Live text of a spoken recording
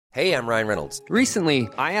Hey, I'm Ryan Reynolds. Recently,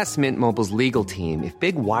 I asked Mint Mobile's legal team if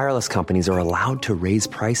big wireless companies are allowed to raise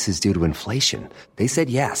prices due to inflation. They said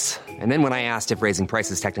yes. And then when I asked if raising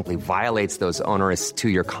prices technically violates those onerous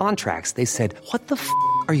two-year contracts, they said, "What the f***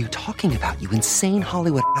 are you talking about, you insane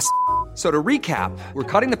Hollywood ass?" So to recap, we're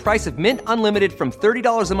cutting the price of Mint Unlimited from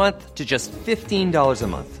 $30 a month to just $15 a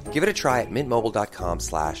month. Give it a try at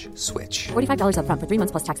mintmobile.com/switch. $45 up front for 3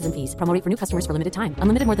 months plus taxes and fees. Promo rate for new customers for limited time.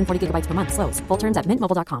 Unlimited more than 40 gigabytes per month. Slows full terms at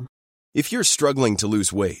mintmobile.com. If you're struggling to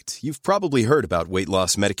lose weight, you've probably heard about weight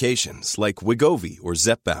loss medications like Wegovy or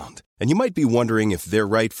Zepbound, and you might be wondering if they're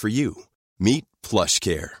right for you. Meet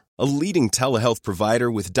PlushCare, a leading telehealth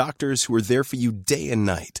provider with doctors who are there for you day and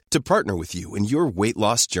night to partner with you in your weight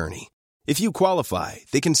loss journey. If you qualify,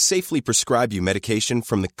 they can safely prescribe you medication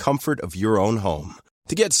from the comfort of your own home.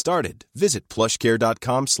 To get started, visit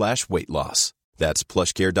plushcare.com/weightloss. That's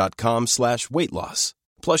plushcare.com/weightloss.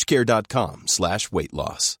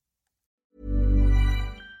 plushcare.com/weightloss.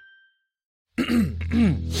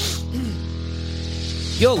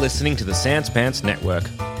 You're listening to the Sans Pants Network.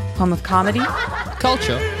 Home of comedy,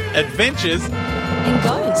 Culture. Adventures. and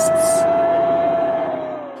ghosts.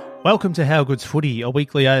 Welcome to How Good's Footy, a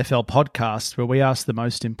weekly AFL podcast where we ask the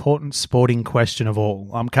most important sporting question of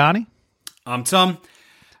all. I'm Carney. I'm Tom,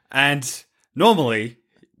 and normally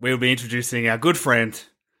we would be introducing our good friend,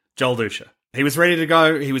 Joel Dusha. He was ready to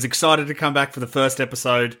go. He was excited to come back for the first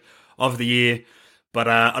episode of the year, but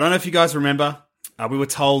I don't know if you guys remember, we were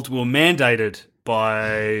told, we were mandated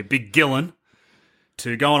by Big Gillen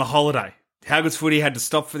to go on a holiday. How Good's Footy had to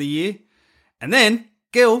stop for the year, and then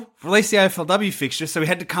Gil released the AFLW fixture, so we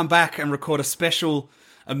had to come back and record a special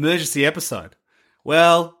emergency episode.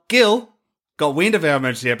 Well, Gil got wind of our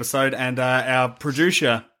emergency episode, and our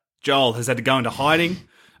producer, Joel, has had to go into hiding.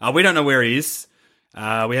 We don't know where he is.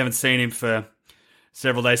 We haven't seen him for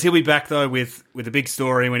several days. He'll be back, though, with a big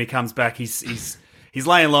story when he comes back. He's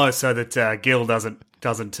laying low so that Gil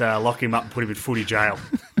doesn't lock him up and put him in footy jail.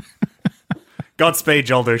 Godspeed,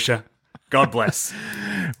 Joel Dusha. God bless.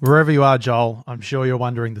 Wherever you are, Joel, I'm sure you're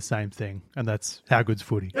wondering the same thing, and that's How Good's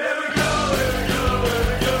Footy.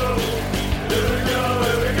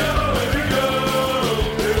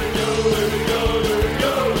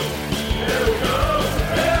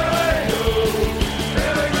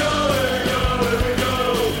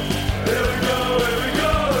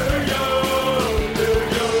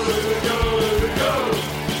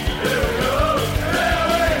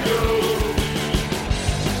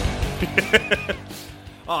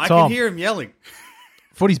 Oh, I Tom, can hear him yelling.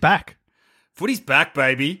 Footy's back. Footy's back,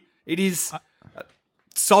 baby. It is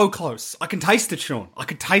so close. I can taste it, Sean. I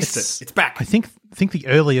can taste it. It's back. I think the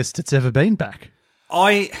earliest it's ever been back.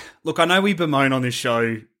 I know we bemoan on this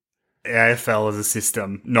show AFL as a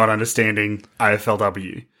system, not understanding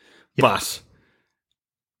AFLW, but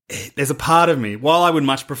there's a part of me, while I would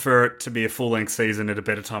much prefer it to be a full-length season at a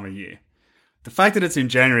better time of year, the fact that it's in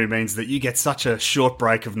January means that you get such a short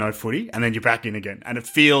break of no footy, and then you're back in again, and it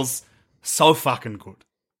feels so fucking good.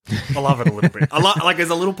 I love it a little bit. Like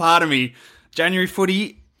there's a little part of me, January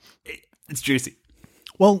footy, it's juicy.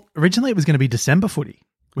 Well, originally it was going to be December footy,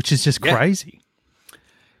 which is just crazy.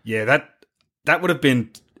 Yeah, that would have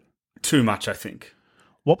been too much, I think.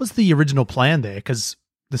 What was the original plan there? Because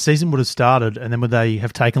the season would have started, and then would they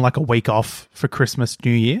have taken like a week off for Christmas,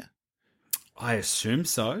 New Year? I assume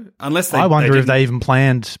so. Unless I wonder if they even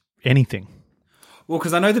planned anything. Well,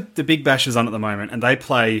 because I know the Big Bash is on at the moment, and they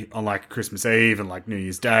play on like Christmas Eve and like New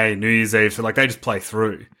Year's Day, New Year's Eve, so like they just play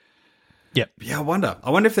through. Yep. Yeah, I wonder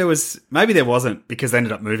if there was, maybe there wasn't because they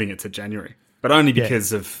ended up moving it to January, but only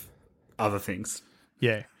because of other things.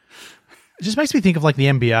 Yeah. It just makes me think of like the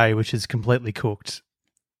NBA, which is completely cooked,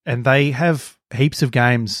 and they have heaps of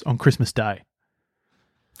games on Christmas Day.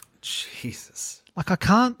 Jesus. Like, I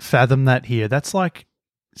can't fathom that here. That's like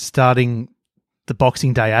starting the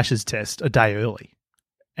Boxing Day Ashes test a day early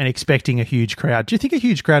and expecting a huge crowd. Do you think a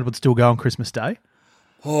huge crowd would still go on Christmas Day?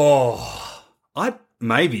 Oh,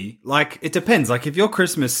 maybe. Like, it depends. Like, what if your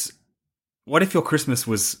Christmas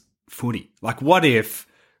was footy? Like, what if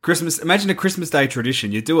imagine a Christmas Day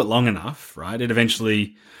tradition. You do it long enough, right? It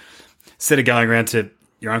eventually, instead of going around to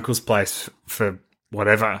your uncle's place for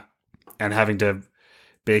whatever and having to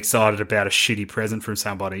be excited about a shitty present from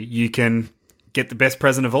somebody, you can get the best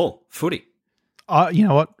present of all, footy. You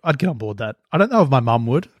know what? I'd get on board that. I don't know if my mum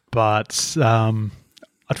would, but I'd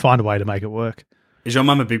find a way to make it work. Is your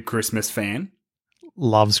mum a big Christmas fan?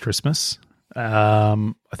 Loves Christmas. I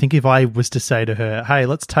think if I was to say to her, hey,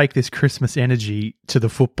 let's take this Christmas energy to the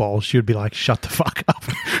football, she would be like, shut the fuck up.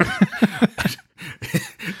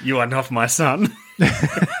 You are not my son.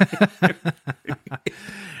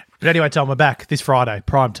 But anyway, Tom, we're back this Friday,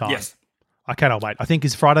 prime time. Yes. I cannot wait. I think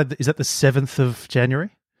is Friday. Is that the 7th of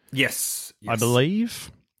January? Yes. I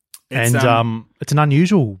believe. It's, And it's an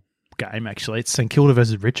unusual game, actually. It's St Kilda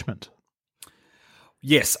versus Richmond.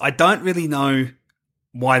 Yes. I don't really know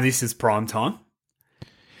why this is prime time.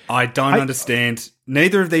 I don't understand.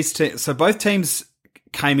 Neither of these teams. So both teams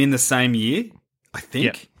came in the same year, I think.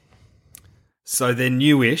 Yep. So they're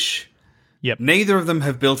newish. Yep. Neither of them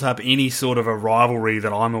have built up any sort of a rivalry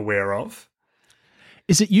that I'm aware of.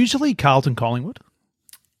 Is it usually Carlton Collingwood?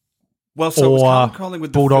 Well, so it was Or Carlton Collingwood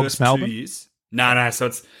the Bulldogs first Melbourne? 2 years. No. So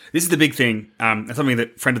this is the big thing. And something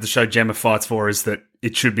that friend of the show Gemma fights for is that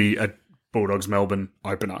it should be a Bulldogs Melbourne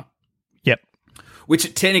opener, Yep. which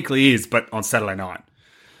it technically is, but on Saturday night.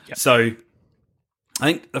 Yep. So I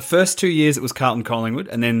think the first 2 years it was Carlton Collingwood,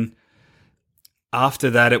 and then after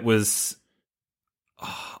that it was,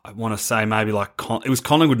 I want to say maybe like it was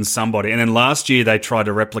Collingwood and somebody, and then last year they tried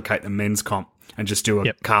to replicate the men's comp and just do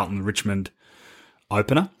a Carlton Richmond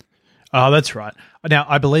opener. Oh, that's right. Now,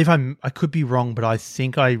 I believe I could be wrong, but I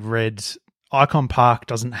think I read Icon Park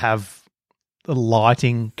doesn't have the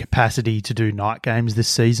lighting capacity to do night games this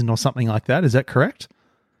season or something like that. Is that correct?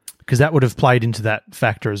 Because that would have played into that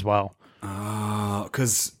factor as well.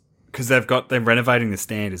 Because they're renovating the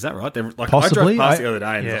stand. Is that right? They're like Possibly. I drove past the other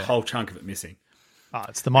day and there's yeah. a whole chunk of it missing. Oh,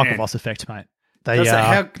 it's the Michael Man. Voss effect, mate. They Does it-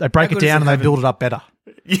 how break it good is down it and they having- build it up better.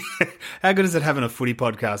 Yeah. How good is it having a footy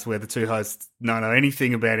podcast where the two hosts don't know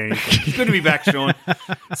anything about anything? It's good to be back, Sean.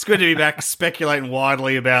 It's good to be back speculating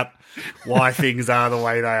widely about why things are the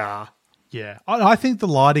way they are. Yeah, I think the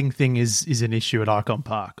lighting thing is an issue at Icon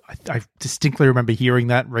Park. I distinctly remember hearing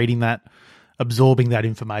that, reading that, absorbing that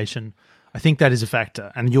information. I think that is a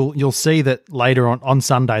factor, and you'll see that later on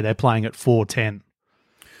Sunday they're playing at 4:10.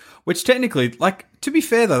 Which technically, like, to be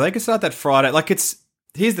fair though, they could start that Friday. Like,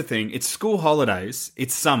 here's the thing: it's school holidays,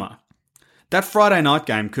 it's summer. That Friday night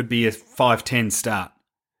game could be a 5:10 start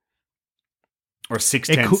or a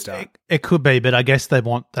 6:10 start. It could be, but I guess they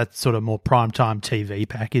want that sort of more primetime TV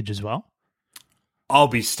package as well. I'll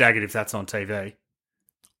be staggered if that's on TV.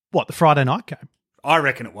 What, the Friday night game? I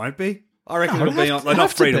reckon it won't be. I reckon No, it'll be it'd on, have like, to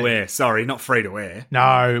not free to be. air. Sorry, not free to air.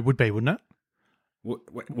 No, it would be, wouldn't it?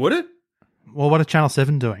 Would it? Well, what are Channel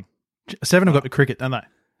 7 doing? 7 have got the cricket, don't they?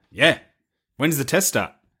 Yeah. When's the test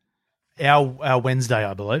start? Our Wednesday,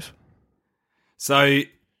 I believe. So,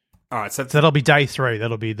 all right. So So that'll be day 3.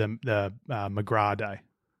 That'll be the McGrath day.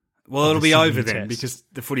 well, of it'll the be over Sydney then test.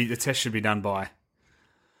 because the test should be done by.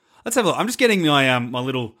 Let's have a look. I'm just getting my my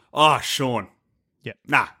little. Oh, Sean. Yep.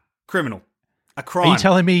 Nah, criminal. A Are crime. you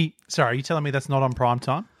telling me? Sorry, are you telling me that's not on prime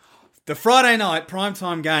time? The Friday night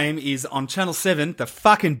primetime game is on Channel 7, the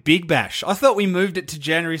fucking Big Bash. I thought we moved it to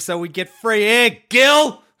January so we'd get free air,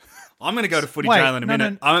 Gil! I'm going to go to footy Wait, jail in a no,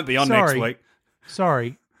 minute. no, I won't be on sorry. next week.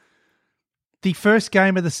 Sorry. The first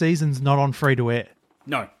game of the season's not on free to air.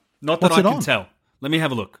 No, not that What's I it can on? tell. Let me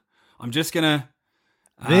have a look. I'm just going to...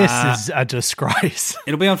 This is a disgrace.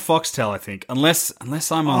 It'll be on Foxtel, I think. Unless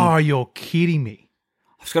I'm on... Oh, you're kidding me.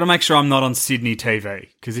 I've just got to make sure I'm not on Sydney TV,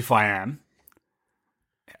 because if I am...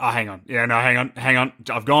 Oh, hang on. Yeah, no, hang on.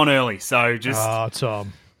 I've gone early, so just... Oh,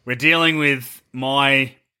 Tom. We're dealing with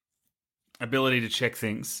my ability to check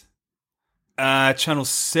things. Channel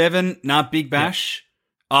 7, Big Bash.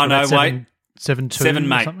 Oh, no, About wait. 7-2 7, or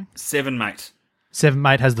mate. something? 7, mate. 7,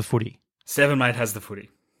 mate has the footy. 7, mate has the footy.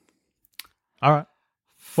 All right.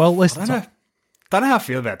 Well, I listen, don't know how I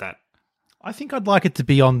feel about that. I think I'd like it to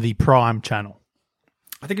be on the prime channel.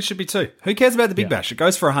 I think it should be too. Who cares about the Big Yeah. Bash? It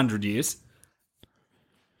goes for 100 years.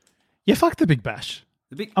 Yeah, fuck the Big Bash.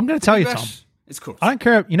 I'm going to the tell Big you, Bash, Tom. It's cool. I don't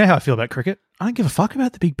care. You know how I feel about cricket. I don't give a fuck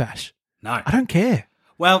about the Big Bash. No. I don't care.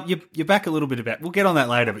 Well, you're back a little bit about... We'll get on that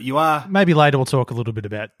later, but you are... Maybe later we'll talk a little bit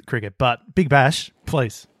about cricket, but Big Bash,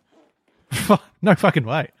 please. No fucking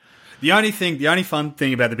way. The only fun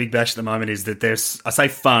thing about the Big Bash at the moment is that there's... I say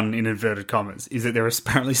fun in inverted commas, is that there is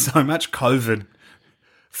apparently so much COVID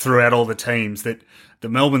throughout all the teams that the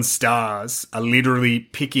Melbourne Stars are literally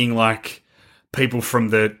picking, like, people from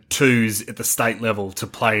the twos at the state level to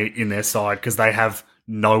play in their side because they have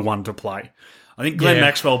no one to play. I think Glenn Yeah.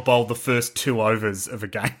 Maxwell bowled the first 2 overs of a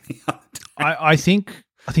game the other day. I think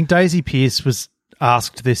Daisy Pearce was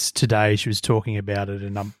asked this today. She was talking about it,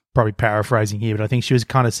 and I'm probably paraphrasing here, but I think she was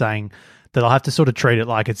kind of saying that I'll have to sort of treat it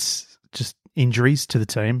like it's just injuries to the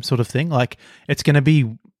team sort of thing. Like, it's going to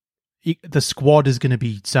be... The squad is going to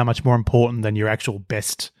be so much more important than your actual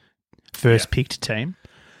best first picked team,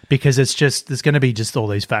 because it's just... There's going to be just all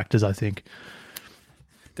these factors, I think.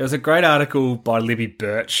 There was a great article by Libby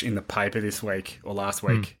Birch in the paper this week or last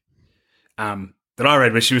week. that I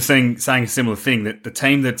read where she was saying a similar thing, that the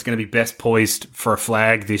team that's going to be best poised for a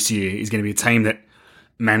flag this year is going to be a team that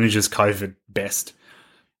manages COVID best.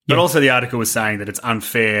 But also the article was saying that it's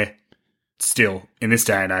unfair still in this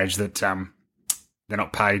day and age that they're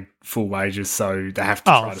not paid full wages, so they have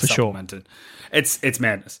to try to supplement it. It's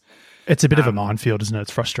madness. It's a bit of a minefield, isn't it?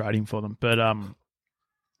 It's frustrating for them. But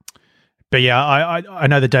yeah, I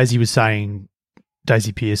know that Daisy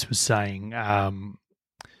Pearce was saying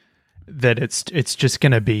that it's just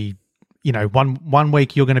going to be, you know, one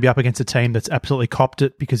week you're going to be up against a team that's absolutely copped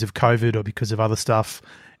it because of COVID or because of other stuff,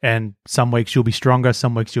 and some weeks you'll be stronger,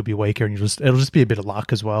 some weeks you'll be weaker, and it'll just be a bit of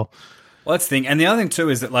luck as well. Well, that's the thing. And the other thing too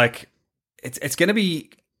is that, like, it's going to be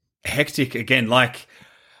hectic again. Like,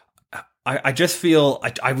 I just feel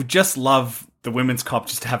I would just love the women's comp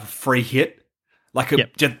just to have a free hit. Like,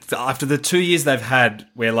 just after the 2 years they've had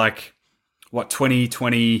where, like,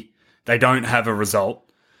 2020, they don't have a result.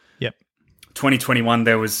 2021,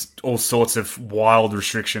 there was all sorts of wild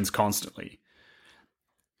restrictions constantly.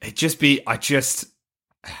 It's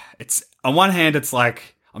on one hand, it's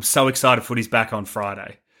like, I'm so excited footy's back on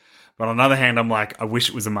Friday. But on the other hand, I'm like, I wish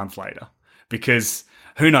it was a month later. Because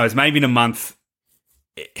who knows, maybe in a month,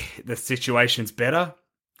 the situation's better.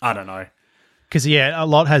 I don't know. Because, a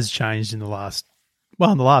lot has changed in the last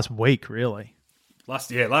week, really. Last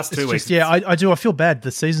 2 weeks. I do. I feel bad.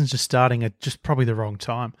 The season's just starting at just probably the wrong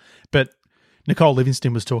time. But Nicole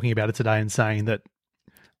Livingston was talking about it today and saying that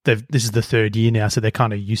this is the third year now, so they're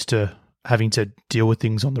kind of used to having to deal with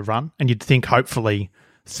things on the run. And you'd think, hopefully,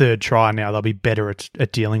 third try now, they'll be better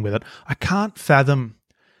at dealing with it. I can't fathom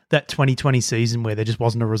that 2020 season where there just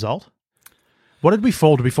wasn't a result. What did we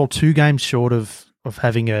fall? Did we fall 2 games short of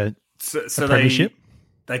having a premiership?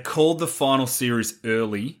 They called the final series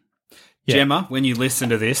early. Yeah. Gemma, when you listen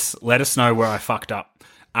to this, let us know where I fucked up.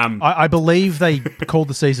 I believe they called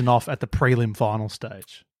the season off at the prelim final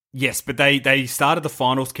stage. Yes, but they started the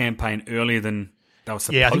finals campaign earlier than they were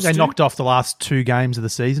supposed to. Yeah, I think they knocked off the last 2 games of the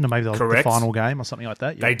season, or maybe the final game or something like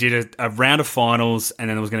that. Yeah. They did a round of finals, and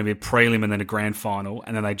then there was going to be a prelim and then a grand final,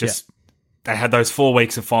 and then they had those 4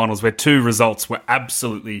 weeks of finals where 2 results were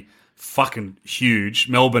absolutely fucking huge.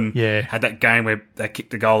 Melbourne had that game where they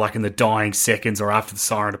kicked the goal like in the dying seconds or after the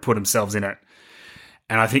siren to put themselves in it.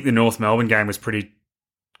 And I think the North Melbourne game was pretty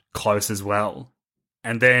close as well.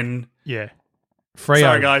 And then... Yeah.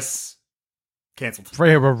 Sorry, guys. Cancelled.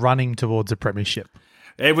 Freo were running towards a premiership.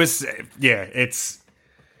 It was... Yeah, it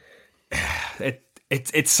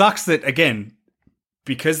sucks that, again,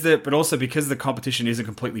 but also because the competition isn't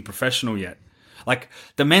completely professional yet. Like,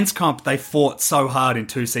 the men's comp, they fought so hard in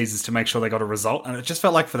 2 seasons to make sure they got a result, and it just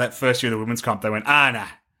felt like for that first year of the women's comp, they went, nah.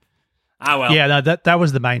 Ah, well. Yeah, no, that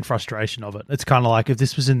was the main frustration of it. It's kind of like, if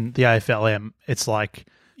this was in the AFLM, it's like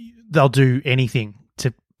they'll do anything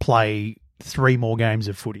to play 3 more games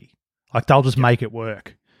of footy. Like, they'll just make it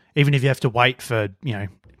work. Even if you have to wait for,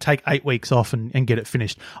 take 8 weeks off and get it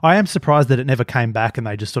finished. I am surprised that it never came back and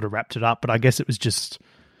they just sort of wrapped it up, but I guess it was just,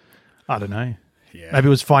 I don't know. Yeah. Maybe it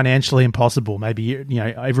was financially impossible. Maybe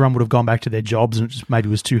everyone would have gone back to their jobs, and maybe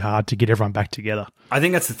it was too hard to get everyone back together. I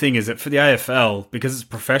think that's the thing, is that for the AFL, because it's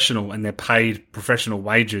professional and they're paid professional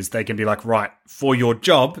wages, they can be like, right, for your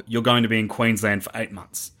job, you're going to be in Queensland for 8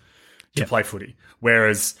 months to play footy.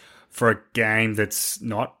 Whereas for a game that's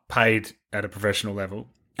not paid at a professional level,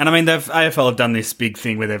 and I mean, AFL have done this big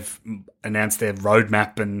thing where they've announced their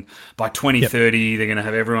roadmap, and by 2030 they're going to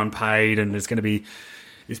have everyone paid, and there's going to be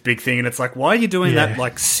this big thing, and it's like, why are you doing that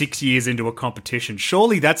like 6 years into a competition?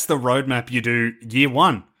 Surely that's the roadmap you do year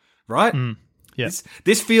 1, right? Yes.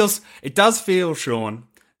 It does feel, Sean,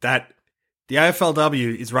 that the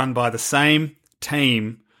AFLW is run by the same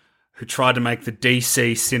team who tried to make the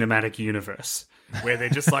DC cinematic universe, where they're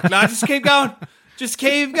just like, no, just keep going. Just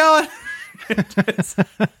keep going.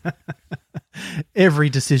 Every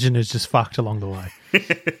decision is just fucked along the way.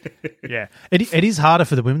 Yeah. It is harder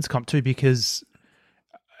for the women's comp too, because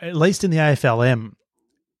at least in the AFLM,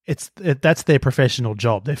 that's their professional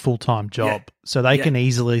job, their full-time job. Yeah. So they can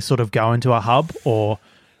easily sort of go into a hub or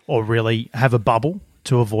really have a bubble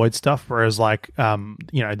to avoid stuff. Whereas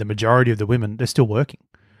the majority of the women, they're still working.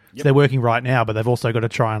 Yep. So they're working right now, but they've also got to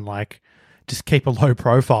try and just keep a low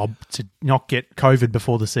profile to not get COVID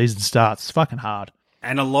before the season starts. It's fucking hard.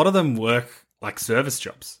 And a lot of them work like service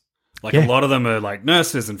jobs. A lot of them are like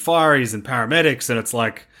nurses and fireys and paramedics, and it's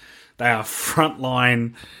like they are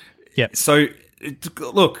frontline. Yeah. So,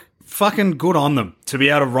 look, fucking good on them to be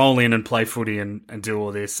able to roll in and play footy and do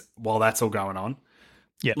all this while that's all going on.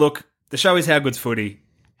 Yeah. Look, the show is How Good's Footy.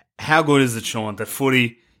 How good is it, Sean, that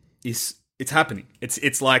footy it's happening.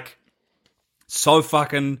 It's like so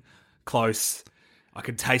fucking close. I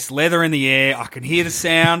can taste leather in the air. I can hear the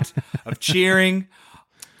sound of cheering.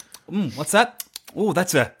 What's that? Oh,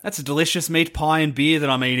 that's a delicious meat pie and beer that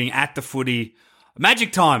I'm eating at the footy.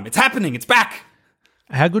 Magic time. It's happening. It's back.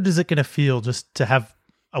 How good is it going to feel just to have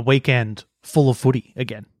a weekend full of footy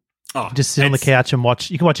again? Oh, just sit on the couch and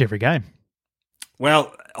watch. You can watch every game.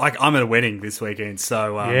 Well, I'm at a wedding this weekend,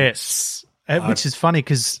 so yes, which is funny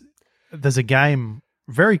because there's a game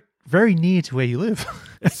very, very near to where you live.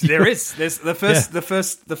 There is. There's the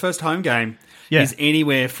first home game is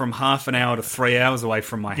anywhere from half an hour to 3 hours away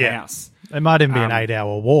from my house. It might even be an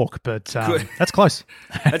 8-hour walk, but that's close.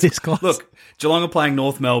 It's close. Look, Geelong are playing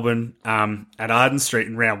North Melbourne at Arden Street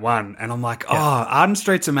in round 1, and I'm like, Arden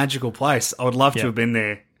Street's a magical place. I would love to have been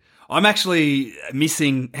there. I'm actually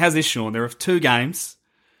missing... How's this, Sean? There are 2 games.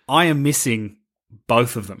 I am missing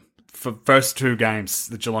both of them for first 2 games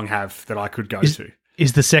that Geelong have that I could go to.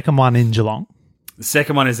 Is the second one in Geelong? The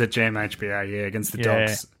second one is at GMHBA, against the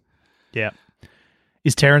Dogs. Yeah.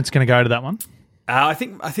 Is Terrence going to go to that one? I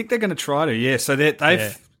think they're going to try to. Yeah. So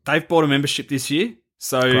they've bought a membership this year.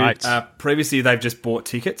 So previously they've just bought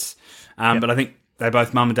tickets, but I think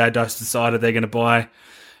both mum and dad just decided they're going to buy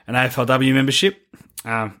an AFLW membership,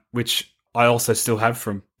 which I also still have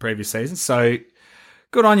from previous seasons. So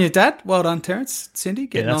good on you, Dad. Well done, Terrence, Cindy,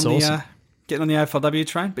 getting on the AFLW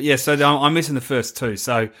train. But yeah, so I'm missing the first 2.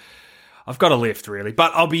 So I've got a lift really,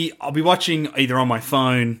 but I'll be watching either on my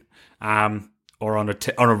phone or on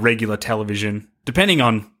a regular television, depending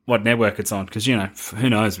on what network it's on, because who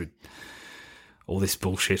knows with all this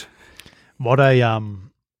bullshit. What a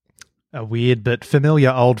weird but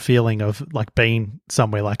familiar old feeling of like being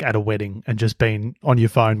somewhere like at a wedding and just being on your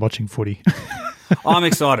phone watching footy. I'm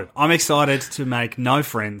excited. I'm excited to make no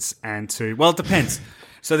friends and to... Well, it depends.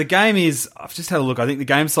 So the game is... I've just had a look. I think the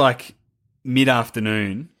game's like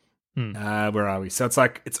mid-afternoon. Where are we? So it's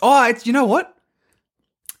like... you know what?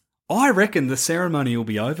 I reckon the ceremony will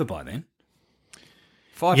be over by then.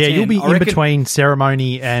 5:10. Yeah, you'll be in between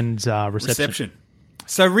ceremony and reception.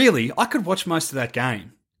 So really, I could watch most of that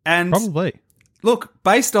game. And probably. Look,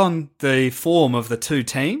 based on the form of the 2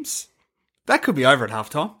 teams, that could be over at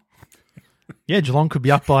halftime. Yeah, Geelong could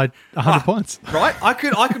be up by 100 points. Right? I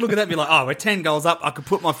could look at that and be like, we're 10 goals up. I could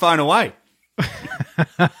put my phone away.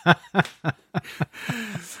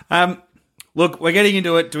 Look, we're getting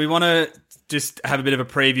into it. Do we want to just have a bit of a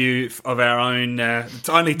preview of our own... it's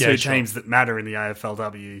only 2 teams that matter in the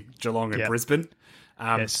AFLW, Geelong and Brisbane.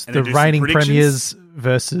 Yes, the reigning premiers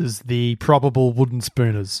versus the probable wooden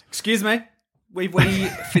spooners. Excuse me. We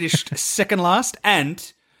finished second last,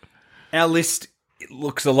 and our list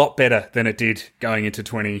looks a lot better than it did going into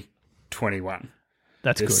 2021.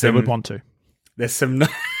 That's good. I would want to. There's some...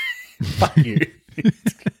 Fuck you.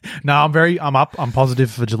 No, I'm up. I'm positive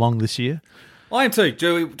for Geelong this year. I am too.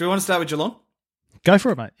 Do we want to start with Geelong? Go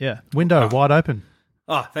for it, mate. Yeah. Window wide open.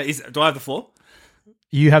 Do I have the floor?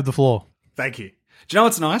 You have the floor. Thank you. Do you know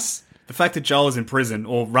what's nice? The fact that Joel is in prison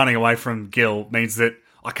or running away from Gil means that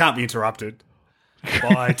I can't be interrupted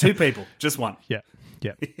by 2 people, just one. Yeah.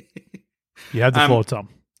 You have the floor, Tom.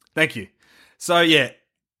 Thank you. So, yeah,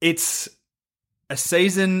 it's a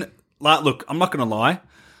season... Look, I'm not going to lie.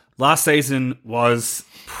 Last season was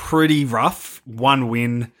pretty rough. 1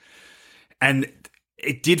 win. And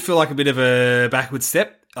it did feel like a bit of a backward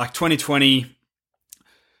step. Like 2020...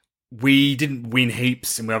 We didn't win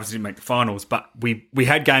heaps, and we obviously didn't make the finals, but we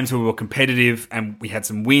had games where we were competitive and we had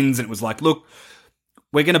some wins, and it was like, look,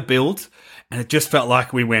 we're going to build, and it just felt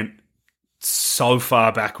like we went so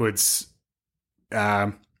far backwards,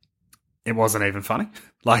 it wasn't even funny.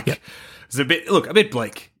 It was a bit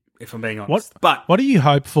bleak, if I'm being honest. What do you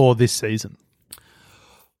hope for this season?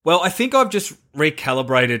 Well, I think I've just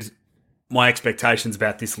recalibrated my expectations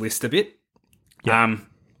about this list a bit. Yeah.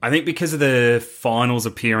 I think because of the finals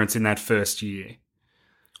appearance in that first year,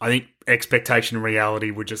 I think expectation and reality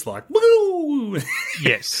were just like, woo!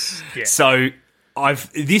 Yes. Yeah. So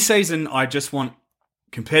this season, I just want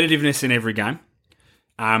competitiveness in every game.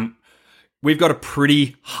 We've got a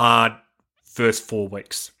pretty hard first 4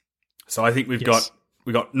 weeks. So I think we've got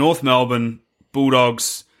North Melbourne,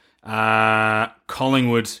 Bulldogs,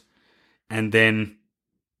 Collingwood, and then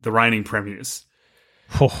the reigning premiers.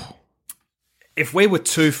 If we were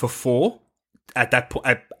 2 for 4 at that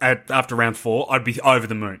after round 4, I'd be over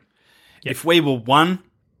the moon. Yep. If we were 1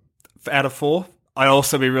 out of 4, I'd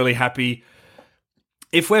also be really happy.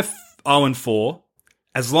 If we're 0-4,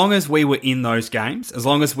 as long as we were in those games, as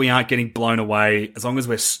long as we aren't getting blown away, as long as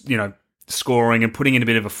we're scoring and putting in a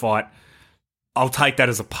bit of a fight, I'll take that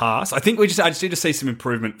as a pass. I think I just need to see some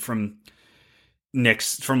improvement from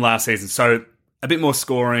last season. So a bit more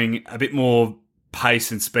scoring, a bit more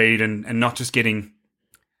pace and speed, and not just getting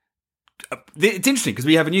it's interesting because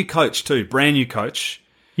we have a new coach too, brand new coach.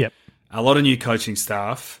 Yep. A lot of new coaching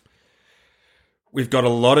staff. We've got a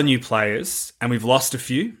lot of new players, and we've lost a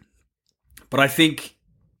few. But I think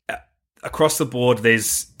across the board,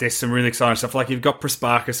 there's some really exciting stuff. Like you've got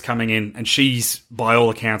Prasparkas coming in, and she's, by all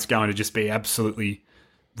accounts, going to just be absolutely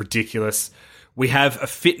ridiculous. We have a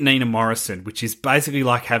fit Nina Morrison, which is basically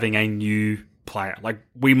like having a new player. Like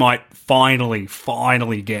we might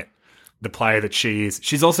finally get the player that she is.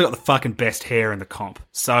 She's also got the fucking best hair in the comp.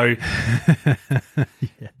 So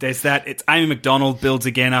there's that. It's Amy McDonald builds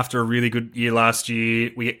again after a really good year last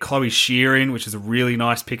year. We get Chloe Shear in, which is a really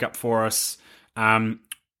nice pickup for us.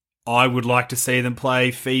 I would like to see them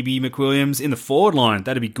play Phoebe McWilliams in the forward line.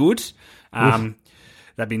 That'd be good. That'd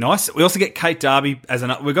be nice. We also get Kate Darby as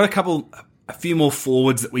we've got a few more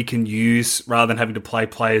forwards that we can use rather than having to play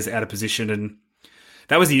players out of position. And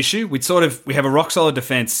that was the issue. We have a rock solid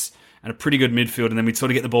defense and a pretty good midfield, and then we'd sort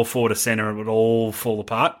of get the ball forward to centre and it would all fall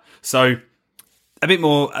apart. So a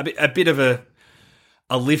bit of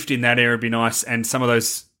a lift in that area would be nice. And some of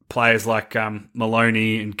those players like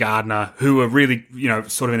Maloney and Gardner, who are really,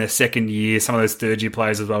 sort of in their second year, some of those third year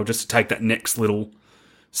players as well, just to take that next little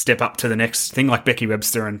step up to the next thing, like Becky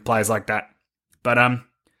Webster and players like that. But I'm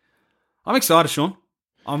excited, Sean.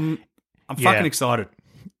 I'm fucking excited.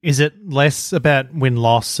 Is it less about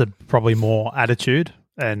win-loss and probably more attitude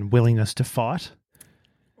and willingness to fight?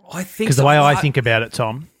 I think because the way I think about it,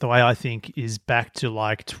 Tom, the way I think is back to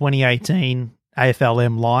like 2018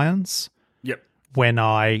 AFLM Lions. Yep. When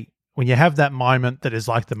you have that moment that is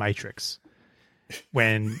like the Matrix,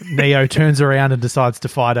 when Neo turns around and decides to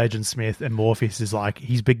fight Agent Smith, and Morpheus is like,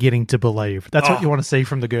 he's beginning to believe. That's what you want to see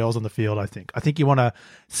from the girls on the field, I think. I think you want to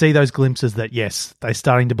see those glimpses that, yes, they're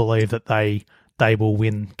starting to believe that they will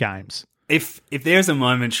win games. If there's a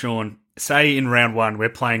moment, Sean, say in round one, we're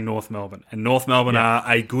playing North Melbourne, and North Melbourne are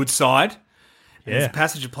a good side. And there's a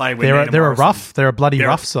passage of play where they're a bloody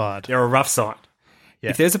rough side. They're a rough side. Yeah.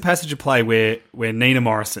 If there's a passage of play where Nina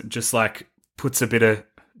Morrison just like puts the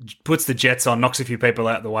jets on, knocks a few people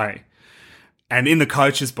out of the way, and in the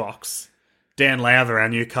coach's box, Dan Lowther, our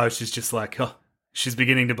new coach, is just like, oh, she's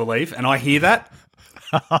beginning to believe, and I hear that.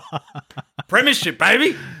 Premiership,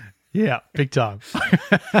 baby. Yeah, big time.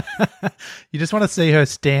 You just want to see her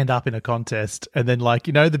stand up in a contest, and then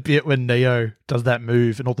the bit when Neo does that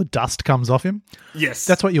move and all the dust comes off him. Yes,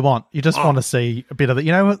 that's what you want. You just want to see a bit of it.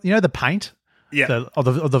 You know the paint. Yeah, of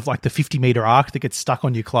the 50-meter arc that gets stuck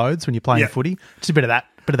on your clothes when you're playing footy. Just a bit of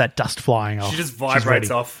that dust flying off. She just vibrates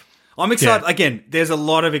off. I'm excited. Yeah. Again, there's a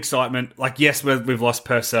lot of excitement. Like, yes, we've lost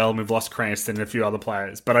Purcell and we've lost Cranston and a few other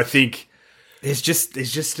players, but I think the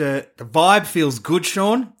vibe feels good,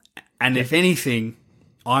 Sean. And if anything,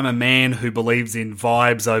 I'm a man who believes in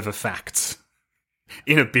vibes over facts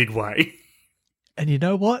in a big way. And you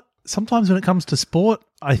know what? Sometimes when it comes to sport,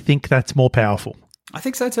 I think that's more powerful. I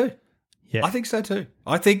think so too. Yeah. I think so too.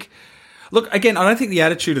 Look, again, I don't think the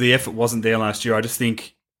attitude or the effort wasn't there last year. I just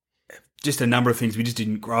think just a number of things, we just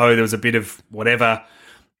didn't grow. There was a bit of whatever.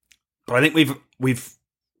 But I think we've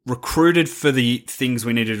recruited for the things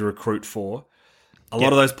we needed to recruit for. A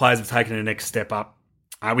lot of those players have taken the next step up.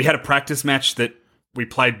 We had a practice match that we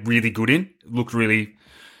played really good in. It looked really,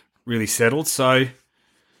 really settled. So,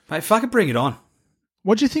 mate, fucking bring it on.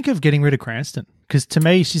 What do you think of getting rid of Cranston? Because to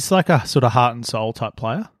me, she's like a sort of heart and soul type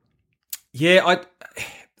player. Yeah,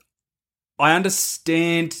 I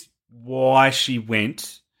understand why she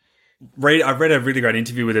went. I read a really great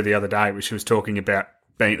interview with her the other day where she was talking about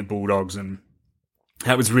being at the Bulldogs and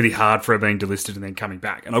how it was really hard for her being delisted and then coming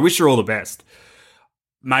back. And I wish her all the best.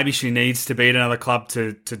 Maybe she needs to be at another club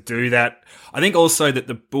to do that. I think also that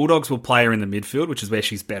the Bulldogs will play her in the midfield, which is where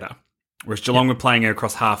she's better. Whereas Geelong were playing her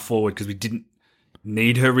across half forward because we didn't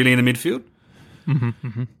need her really in the midfield.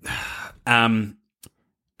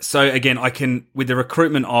 So again, I can, with the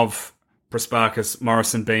recruitment of Prasparkas,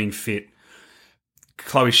 Morrison being fit,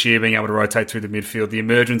 Chloe Shear being able to rotate through the midfield, the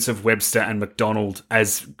emergence of Webster and McDonald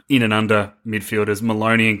as in and under midfielders,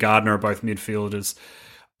 Maloney and Gardner are both midfielders.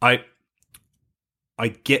 I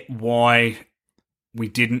get why we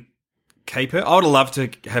didn't keep her. I would have loved to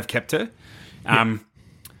have kept her.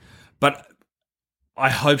 But I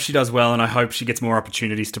hope she does well, and I hope she gets more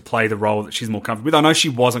opportunities to play the role that she's more comfortable with. I know she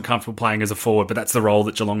wasn't comfortable playing as a forward, but that's the role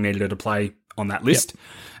that Geelong needed her to play on that list.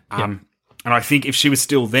 And I think if she was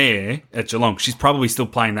still there at Geelong, she's probably still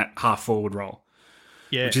playing that half-forward role,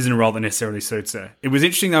 which isn't a role that necessarily suits her. It was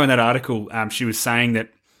interesting, though, in that article, she was saying that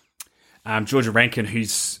Georgia Rankin,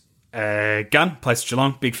 who's a gun, plays at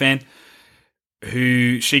Geelong, big fan,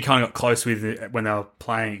 who she kind of got close with when they were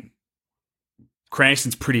playing,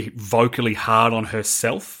 Cranston's pretty vocally hard on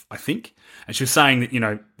herself, I think. And she was saying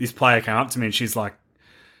that, this player came up to me and she's like,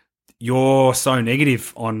 "You're so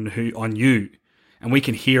negative on you, and we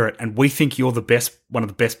can hear it, and we think you're one of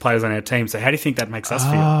the best players on our team. So how do you think that makes us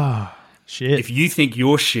feel? Shit. If you think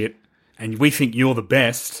you're shit and we think you're the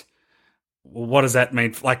best, well, what does that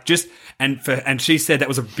mean? Like, and she said that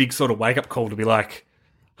was a big sort of wake up call to be like,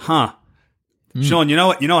 Sean, you know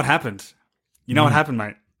what happened? You know what happened,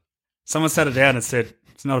 mate? Someone sat her down and said,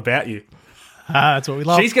 it's not about you. That's what we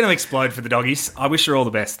love. She's going to explode for the doggies. I wish her all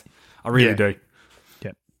the best. I really do.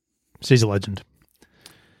 Yep. She's a legend.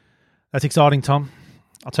 That's exciting, Tom.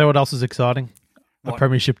 I'll tell you what else is exciting. A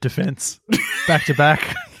premiership defence. Back to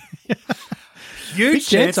back. Huge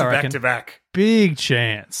chance of back to back. Big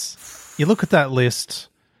chance. You look at that list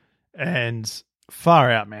and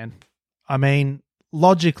far out, man. I mean,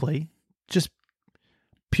 logically, just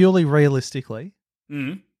purely realistically,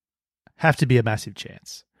 have to be a massive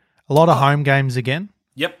chance. A lot of home games again.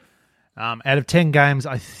 Yep. Out of 10 games,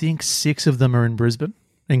 I think 6 of them are in Brisbane,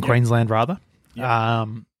 Queensland rather. Yep.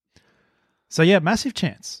 So yeah, massive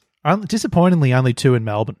chance. Disappointingly, only 2 in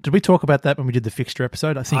Melbourne. Did we talk about that when we did the fixture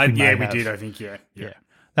episode? I think we did. I think yeah.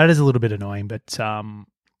 That is a little bit annoying, but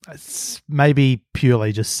it's maybe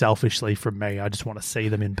purely just selfishly from me. I just want to see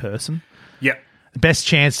them in person. Yeah. The best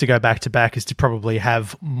chance to go back to back is to probably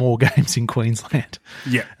have more games in Queensland.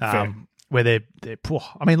 Yeah. Fair. Where they're poor.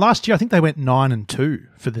 I mean, last year I think they went 9-2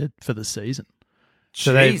 for the season.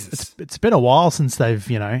 So it's been a while since they've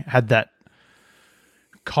had that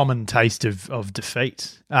common taste of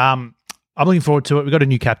defeat. I'm looking forward to it. We've got a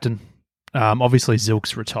new captain. Obviously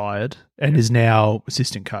Zilk's retired and is now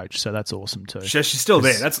assistant coach, so that's awesome too. She's still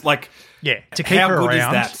there. That's like, to keep her good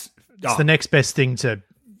around. Is that? It's the next best thing to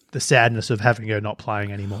the sadness of having her not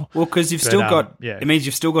playing anymore. Well, because it means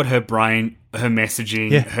you've still got her brain, her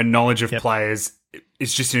messaging, her knowledge of players.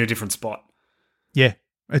 It's just in a different spot. Yeah,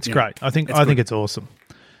 it's great. I think it's awesome.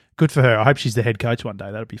 Good for her. I hope she's the head coach one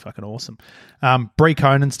day. That'd be fucking awesome. Bree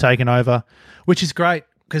Conan's taken over, which is great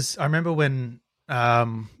because I remember when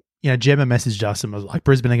Gemma messaged us and was like,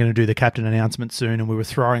 Brisbane are going to do the captain announcement soon, and we were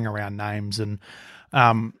throwing around names. And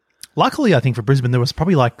luckily, I think for Brisbane, there was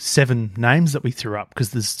probably like 7 names that we threw up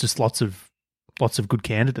because there's just lots of good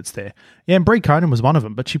candidates there. Yeah, and Bree Conan was one of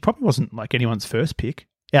them, but she probably wasn't like anyone's first pick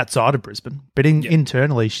outside of Brisbane. But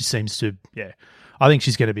internally, she seems to, I think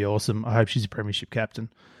she's going to be awesome. I hope she's a premiership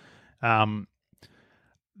captain.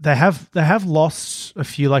 They have lost a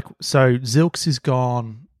few, so Zilks is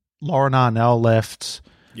gone, Lauren Arnell left.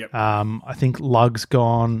 Yep. I think Lug's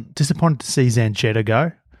gone. Disappointed to see Zanchetta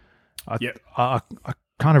go. I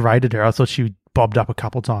kind of rated her. I thought she bobbed up a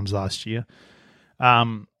couple times last year.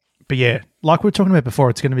 But yeah, like we were talking about before,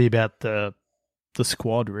 it's going to be about the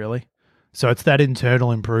squad really. So it's that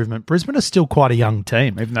internal improvement. Brisbane are still quite a young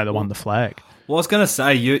team, even though they won the flag. Well, I was going to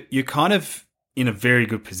say you're kind of in a very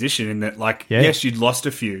good position in that, yes, you'd lost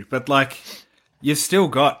a few, but you've still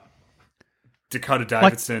got Dakota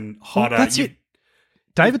Davidson, Hodder. That's it.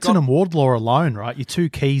 Davidson and Wardlaw alone, right? Your 2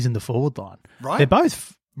 keys in the forward line. Right. They're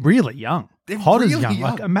both really young. Hodder's really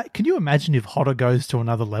young. Can you imagine if Hodder goes to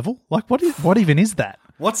another level? What even is that?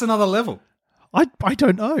 What's another level? I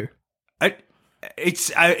don't know.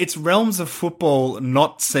 It's realms of football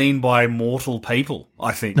not seen by mortal people,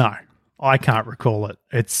 I think. No, I can't recall it.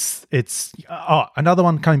 It's another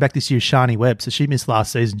one coming back this year, Shani Webb. So she missed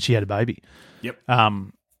last season. She had a baby. Yep.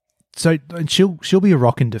 So and she'll be a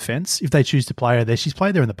rock in defence if they choose to play her there. She's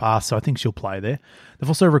played there in the past, so I think she'll play there. They've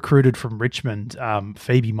also recruited from Richmond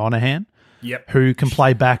Phoebe Monaghan, who can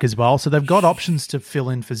play back as well. So they've got options to fill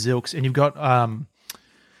in for Zilks, and you've got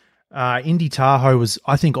Indy Tahoe was,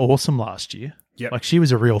 I think, awesome last year. Yep. She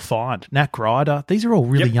was a real find. Nat Grider. These are all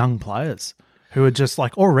really young players who are just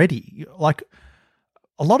already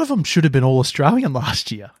a lot of them should have been all Australian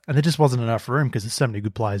last year, and there just wasn't enough room because there's so many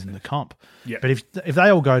good players in the comp. Yep. But if they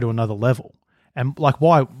all go to another level, and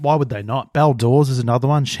why would they not? Belle Dawes is another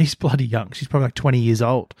one. She's bloody young. She's probably 20 years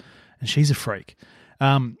old, and she's a freak.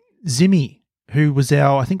 Zimmy, who was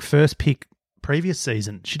our, I think, first pick previous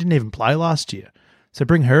season, she didn't even play last year. So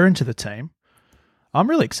bring her into the team. I'm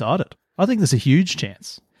really excited. I think there's a huge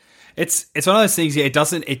chance. It's one of those things. Yeah,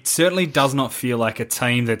 it certainly does not feel like a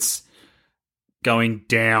team that's going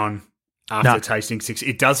down after tasting 6.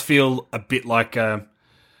 It does feel a bit like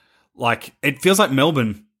it feels like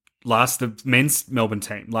Melbourne the men's Melbourne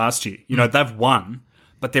team last year. They've won,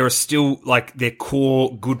 but there are still their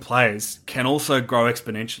core good players can also grow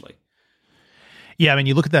exponentially. Yeah, I mean,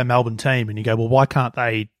 you look at that Melbourne team and you go, well, why can't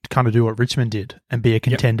they kind of do what Richmond did and be a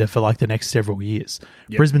contender for like the next several years?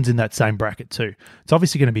 Yep. Brisbane's in that same bracket too. It's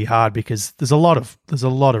obviously going to be hard because there's a lot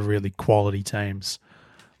of really quality teams.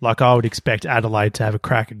 Like I would expect Adelaide to have a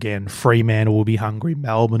crack again. Fremantle will be hungry.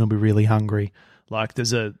 Melbourne will be really hungry. Like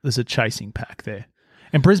there's a chasing pack there.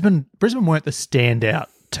 And Brisbane weren't the standout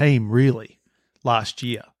team really last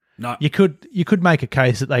year. No. You could make a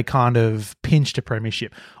case that they kind of pinched a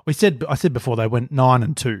premiership. I said before they went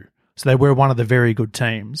 9-2, so they were one of the very good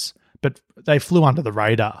teams, but they flew under the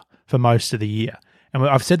radar for most of the year. And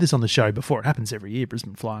I've said this on the show before. It happens every year.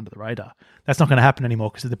 Brisbane fly under the radar. That's not going to happen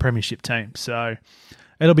anymore because of the premiership team. So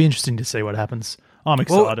it'll be interesting to see what happens. I'm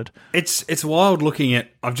excited. Well, it's wild looking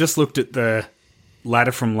at. I've just looked at the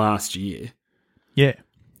ladder from last year. Yeah.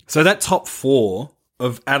 So that top 4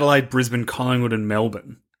 of Adelaide, Brisbane, Collingwood, and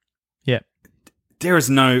Melbourne. Yeah. There is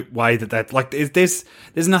no way that like there's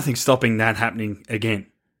nothing stopping that happening again.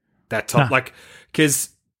 That top because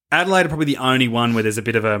Adelaide are probably the only one where there's a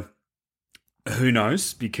bit of a who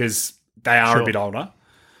knows because they are a bit older.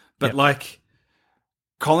 But like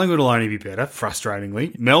Collingwood will only be better,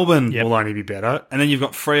 frustratingly. Melbourne will only be better, and then you've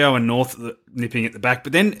got Freo and North nipping at the back.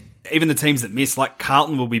 But then even the teams that miss, like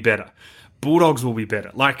Carlton, will be better. Bulldogs will be better.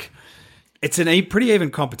 Like it's pretty even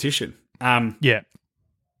competition. Yeah.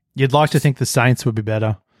 You'd like to think the Saints would be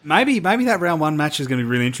better. Maybe that round 1 match is going to be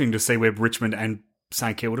really interesting to see where Richmond and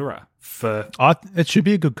St Kilda are. It should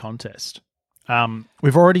be a good contest.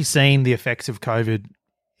 We've already seen the effects of COVID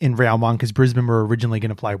in round 1 because Brisbane were originally going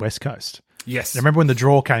to play West Coast. Yes. I remember when the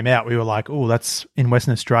draw came out, we were like, oh, that's in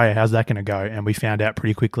Western Australia. How's that going to go? And we found out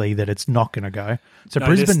pretty quickly that it's not going to go. So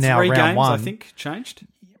Brisbane now, 3 round games, 1. I think, changed?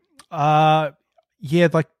 Yeah,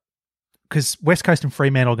 like, because West Coast and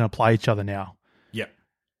Fremantle are going to play each other now. Yep.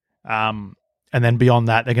 And then beyond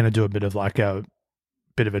that, they're going to do a bit of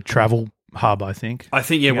a travel hub, I think. West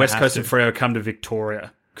Coast and Freo come to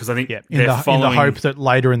Victoria because I think in the hope that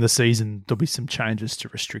later in the season there'll be some changes to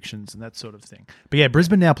restrictions and that sort of thing. But yeah,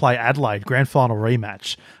 Brisbane now play Adelaide, grand final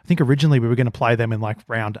rematch. I think originally we were going to play them in like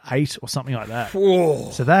round 8 or something like that.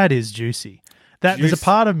 Whoa. So that is juicy. There's a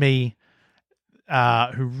part of me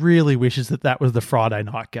who really wishes that was the Friday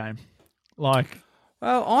night game. Like,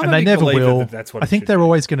 well, I'm and they never will. That's what I think they're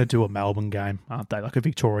always going to do a Melbourne game, aren't they? Like a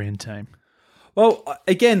Victorian team. Well,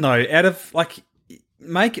 again though, out of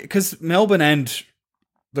because Melbourne and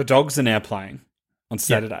the Dogs are now playing on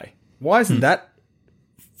Saturday. Why isn't that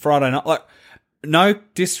Friday night? Like, no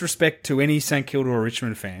disrespect to any St Kilda or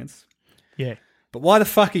Richmond fans. Yeah. But why the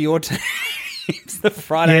fuck are your teams the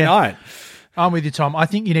Friday night? I'm with you, Tom. I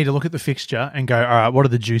think you need to look at the fixture and go, all right, what are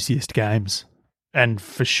the juiciest games? And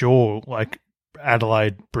for sure, like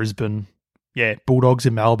Adelaide, Brisbane, Bulldogs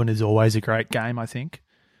in Melbourne is always a great game, I think.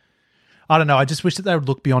 I don't know. I just wish that they would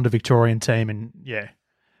look beyond a Victorian team and,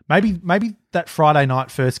 maybe that Friday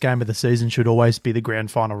night first game of the season should always be the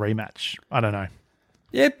grand final rematch. I don't know.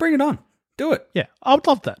 Yeah, bring it on. Do it. Yeah, I would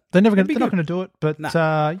love that. They're not going to do it, but,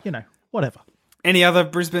 whatever. Any other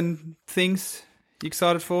Brisbane things you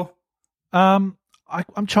excited for? I'm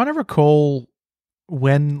trying to recall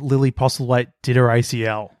when Lily Postlethwaite did her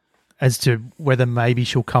ACL as to whether maybe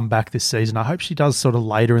she'll come back this season. I hope she does sort of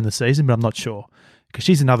later in the season, but I'm not sure because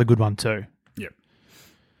she's another good one too. Yep.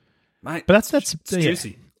 Mate, but that's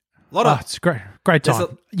juicy. It's great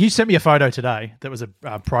time. You sent me a photo today that was a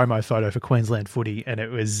promo photo for Queensland footy, and it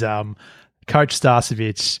was Coach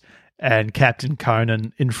Starcevich and Captain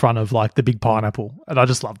Conan in front of like the big pineapple, and I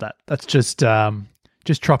just love that. That's just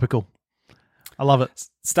tropical. I love it.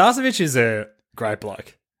 Starcevich is a great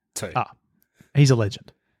bloke too. He's a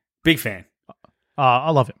legend. Big fan.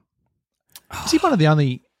 I love him. Is he one of the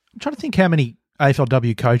only... I'm trying to think how many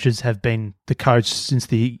AFLW coaches have been the coach since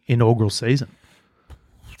the inaugural season.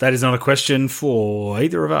 That is not a question for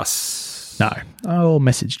either of us. No. I'll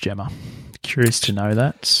message Gemma. Curious to know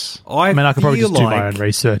that. I could probably just do my own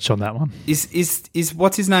research on that one. Is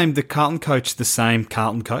what's his name, the Carlton coach, the same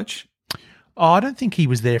Carlton coach? Oh, I don't think he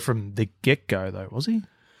was there from the get-go, though, was he?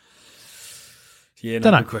 Yeah,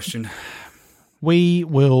 no, good question. We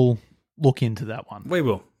will look into that one. We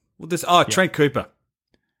will. Trent Cooper.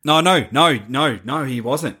 No, he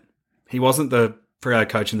wasn't. He wasn't the Freo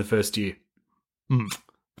coach in the first year.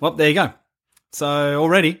 Well, there you go. So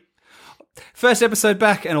already, first episode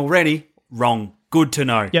back and already wrong. Good to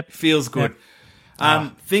know. Yep. Feels good.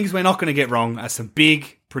 Yep. Things we're not going to get wrong are some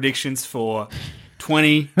big predictions for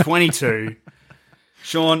 2022.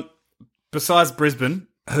 Sean, besides Brisbane,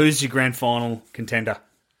 who's your grand final contender?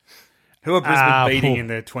 Who are Brisbane beating in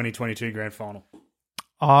the 2022 grand final?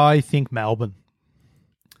 I think Melbourne.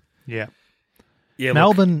 Yeah.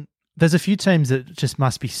 Melbourne, there's a few teams that just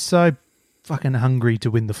must be so fucking hungry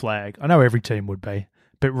to win the flag. I know every team would be,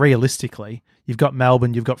 but realistically, you've got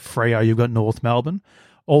Melbourne, you've got Freo, you've got North Melbourne,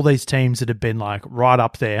 all these teams that have been like right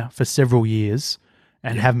up there for several years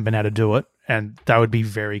and haven't been able to do it, and they would be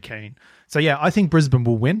very keen. So yeah, I think Brisbane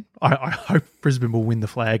will win. I hope Brisbane will win the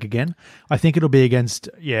flag again. I think it'll be against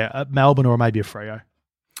Melbourne or maybe a Freo.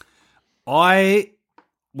 I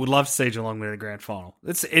would love to see Geelong win the grand final.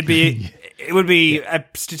 It would be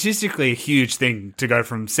statistically a huge thing to go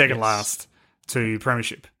from second last to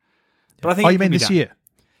premiership. But I think you mean this year?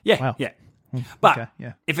 Yeah, Wow. yeah. But Okay,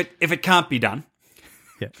 yeah. if it can't be done,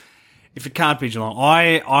 Yeah. if it can't be Geelong,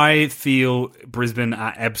 I feel Brisbane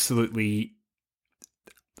are absolutely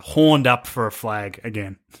horned up for a flag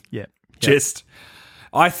again. Yeah. Just,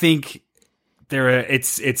 I think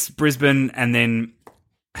it's Brisbane and then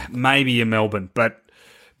maybe a Melbourne, but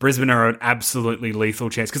Brisbane are an absolutely lethal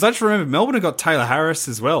chance. Because I just remember Melbourne have got Taylor Harris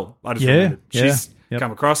as well. I just remembered. She's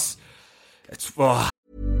come across.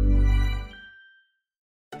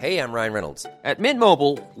 Hey, I'm Ryan Reynolds. At Mint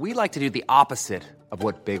Mobile, we like to do the opposite of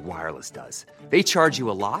what Big Wireless does. They charge you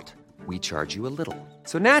a lot, we charge you a little.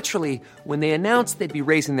 So naturally, when they announced they'd be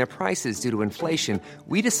raising their prices due to inflation,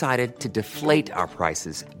 we decided to deflate our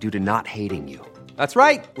prices due to not hating you. That's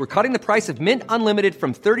right. We're cutting the price of Mint Unlimited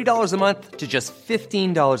from $30 a month to just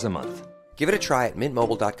 $15 a month. Give it a try at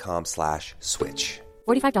mintmobile.com/switch.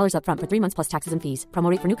 $45 upfront for 3 months plus taxes and fees. Promo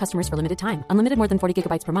rate for new customers for limited time. Unlimited more than 40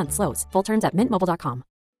 gigabytes per month. Slows full terms at mintmobile.com.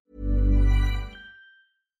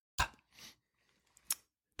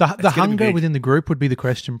 The hunger within the group would be the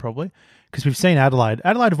question probably, because we've seen Adelaide.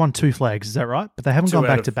 Adelaide have won 2 flags, is that right? But they haven't gone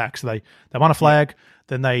back to back. So they won a flag,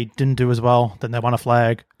 then they didn't do as well, then they won a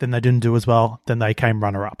flag, then they didn't do as well, then they came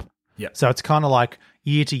runner-up. Yeah. So it's kind of like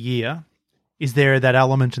year to year. Is there that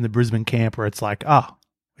element in the Brisbane camp where it's like,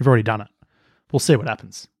 we've already done it. We'll see what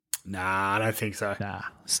happens. Nah, I don't think so. Nah,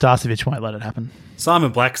 Starcevic won't let it happen.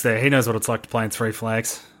 Simon Black's there. He knows what it's like to play in 3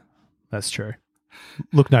 flags. That's true.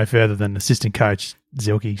 Look no further than assistant coach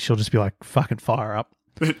Zilke. She'll just be like, fucking fire up.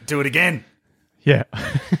 Do it again. Yeah.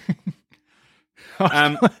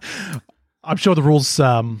 I'm sure the rules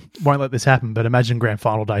won't let this happen, but imagine grand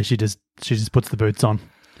final day, she just puts the boots on.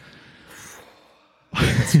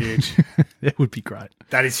 That's huge. It would be great.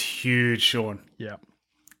 That is huge, Sean. Yeah.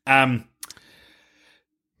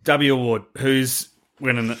 W Award, who's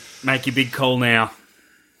going to make your big call now?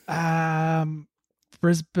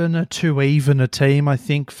 Brisbane are too even a team, I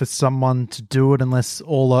think, for someone to do it unless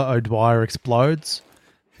Ola O'Dwyer explodes.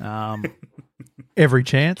 Every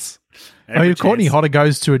chance. If Courtney Hodder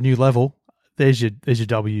goes to a new level, there's your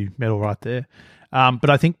W medal right there. But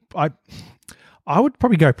I think I would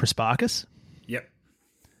probably go Prasparkas. Yep.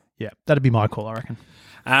 Yeah, that'd be my call, I reckon.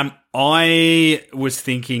 I was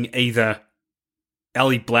thinking either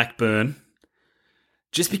Ellie Blackburn,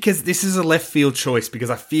 just because this is a left field choice, because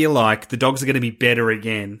I feel like the Dogs are going to be better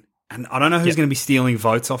again. And I don't know who's going to be stealing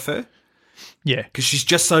votes off her. Yeah. Because she's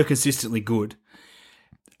just so consistently good.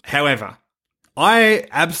 However, I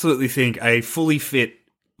absolutely think a fully fit,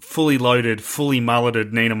 fully loaded, fully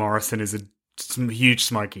mulleted Nina Morrison is a huge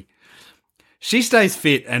smoky. She stays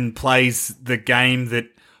fit and plays the game that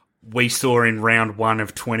we saw in round 1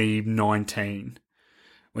 of 2019.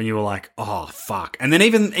 When you were like, oh, fuck. And then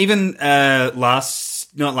even not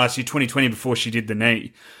last year, 2020, before she did the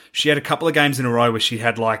knee, she had a couple of games in a row where she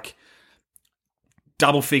had like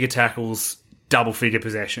double-figure tackles, double-figure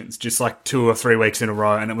possessions, just like 2 or 3 weeks in a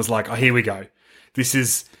row. And it was like, oh, here we go. This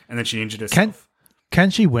is... And then she injured herself. Can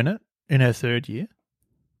she win it in her 3rd year?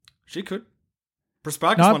 She could.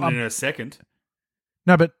 Prasparkas won it in her 2nd.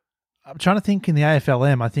 No, but I'm trying to think in the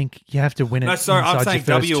AFLM, I think you have to win it. No, sorry, I'm saying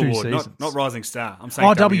W Award, not Rising Star. I'm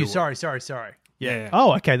saying W. Sorry. Yeah.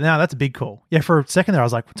 Oh, okay. Now that's a big call. Yeah, for a second there, I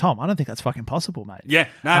was like, Tom, I don't think that's fucking possible, mate. Yeah.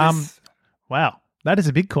 No, wow. That is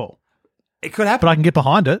a big call. It could happen. But I can get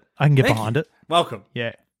behind it. Welcome.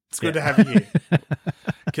 Yeah. It's good to have you here.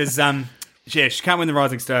 Because, she can't win the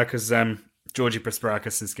Rising Star because Georgie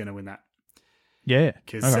Prasparkas is going to win that. Yeah.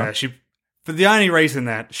 Because for the only reason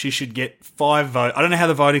that she should get 5 votes. I don't know how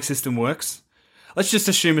the voting system works. Let's just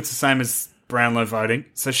assume it's the same as Brownlow voting.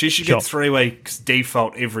 So she should get 3 weeks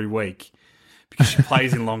default every week because she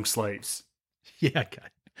plays in long sleeves. Yeah, okay.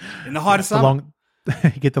 In the height of summer.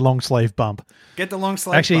 Get the long sleeve bump. Get the long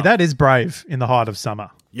sleeve Actually, bump. that is brave in the height of summer.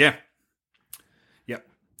 Yeah. Yep.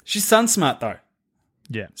 She's sun smart, though.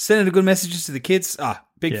 Yeah. Sending good messages to the kids.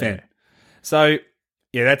 Big fan. So,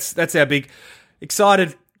 yeah, that's our big...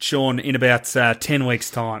 Excited, Sean, in about 10 weeks'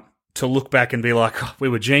 time to look back and be like, we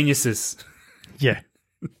were geniuses. Yeah.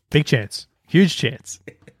 Big chance. Huge chance.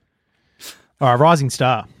 All right, Rising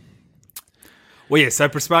Star. Well, yeah, so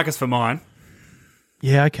Prasparkas for mine.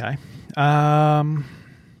 Yeah, okay.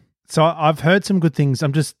 So I've heard some good things.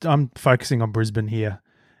 I'm focusing on Brisbane here.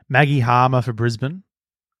 Maggie Harmer for Brisbane.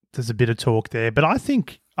 There's a bit of talk there, but I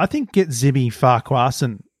think get Zimmy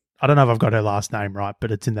Farquharson. I don't know if I've got her last name right,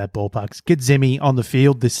 but it's in that ballpark. Get Zimmy on the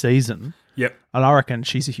field this season. Yep. And I reckon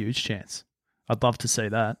she's a huge chance. I'd love to see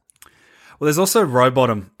that. Well, there's also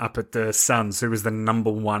Rowbottom up at the Suns, who was the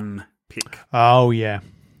number 1 pick. Oh, yeah.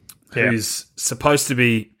 Who's supposed to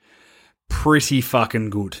be pretty fucking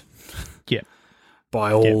good. Yeah.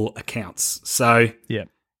 By all accounts. So, yeah.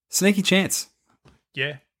 Sneaky chance.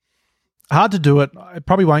 Yeah. Hard to do it. It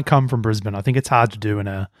probably won't come from Brisbane. I think it's hard to do in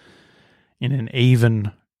an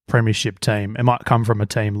even premiership team. It might come from a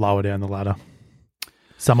team lower down the ladder.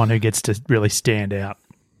 Someone who gets to really stand out.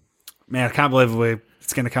 Man, I can't believe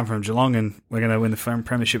it's going to come from Geelong and we're going to win the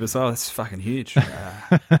premiership as well. That's fucking huge. Do you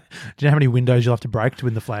know how many windows you'll have to break to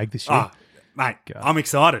win the flag this year? Oh, mate, God. I'm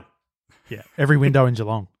excited. Yeah, every window in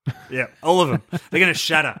Geelong. Yeah, all of them. They're going to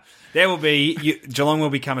shatter. Geelong will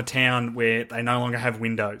become a town where they no longer have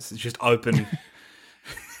windows. It's just open.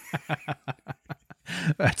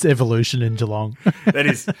 That's evolution in Geelong. That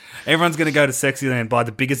is. Everyone's going to go to Sexyland, buy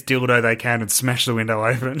the biggest dildo they can and smash the window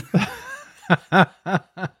open. Do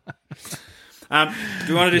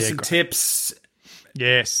you want to do some tips?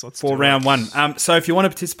 Yes, let's for round 1. So if you want to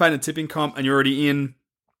participate in a tipping comp and you're already in,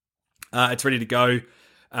 it's ready to go.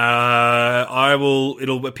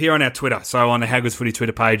 It'll appear on our Twitter. So on the How Good's Footy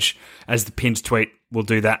Twitter page as the pinned tweet, we'll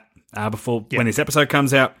do that when this episode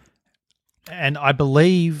comes out. And I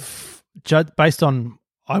believe, based on,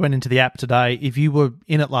 I went into the app today. If you were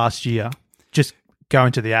in it last year, just go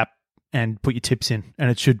into the app and put your tips in, and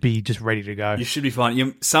it should be just ready to go. You should be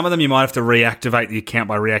fine. Some of them you might have to reactivate the account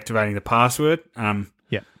by reactivating the password.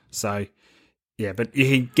 Yeah. So, yeah, but you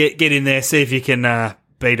can get in there, see if you can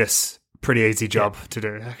beat us. Pretty easy job to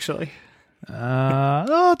do, actually.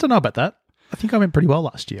 I don't know about that. I think I went pretty well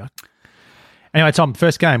last year. Anyway, Tom,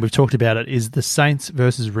 first game, we've talked about it, is the Saints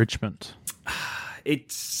versus Richmond.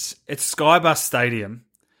 It's Skybus Stadium.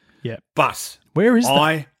 Yeah. But where is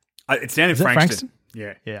that? It's down in Frankston.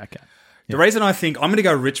 Yeah. Yeah, okay. The reason I think I'm going to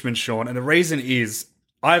go Richmond, Sean, and the reason is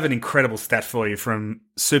I have an incredible stat for you from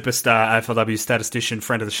superstar AFLW statistician,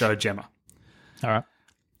 friend of the show, Gemma. All right.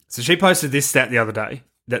 So she posted this stat the other day,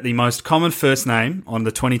 that the most common first name on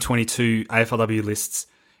the 2022 AFLW lists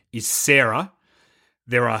is Sarah.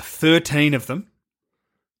 There are 13 of them.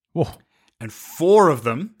 Whoa. And 4 of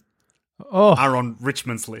them are on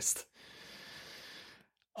Richmond's list.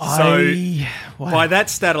 By that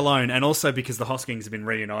stat alone, and also because the Hoskings have been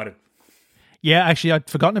reunited. Yeah, actually, I'd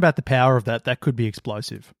forgotten about the power of that. That could be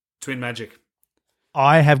explosive. Twin Magic.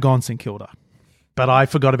 I have gone St Kilda, but I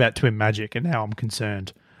forgot about Twin Magic, and now I'm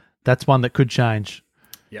concerned. That's one that could change.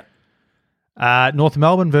 North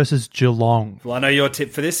Melbourne versus Geelong. Well, I know your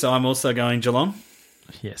tip for this, so I'm also going Geelong.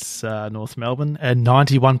 Yes, North Melbourne. And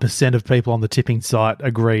 91% of people on the tipping site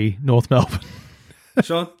agree North Melbourne.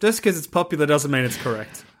 Sure. Just because it's popular doesn't mean it's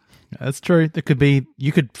correct. That's true.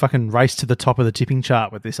 You could fucking race to the top of the tipping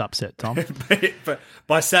chart with this upset, Tom. But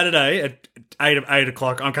by Saturday at 8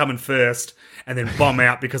 o'clock, I'm coming first and then bomb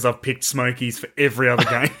out because I've picked Smokies for every other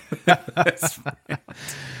game.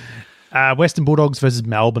 Western Bulldogs versus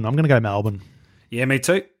Melbourne. I'm going to go Melbourne. Yeah, me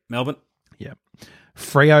too. Melbourne. Yeah.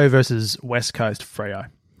 Freo versus West Coast. Freo.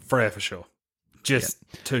 Freo for sure. Just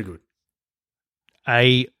too good.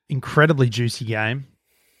 A incredibly juicy game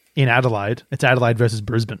in Adelaide. It's Adelaide versus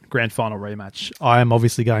Brisbane. Grand final rematch. I am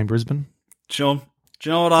obviously going Brisbane. Sean, do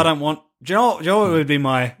you know what I don't want? Do you know what would be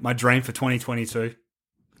my dream for 2022?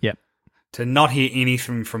 Yep. To not hear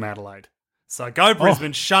anything from Adelaide. So go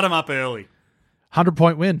Brisbane, shut them up early.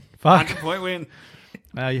 100-point win. Fuck. 100-point win.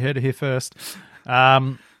 You heard it here first.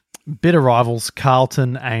 Bitter rivals,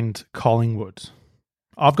 Carlton and Collingwood.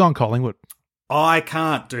 I've gone Collingwood. I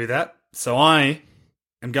can't do that, so I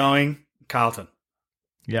am going Carlton.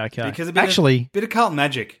 Yeah, okay. Because a bit of Carlton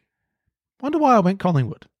magic. Wonder why I went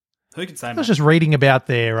Collingwood. Who can say I was just reading about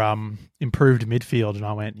their improved midfield, and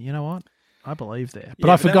I went, you know what? I believe there. But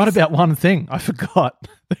I forgot about one thing. I forgot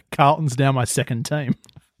that Carlton's now my second team.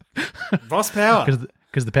 Voss power.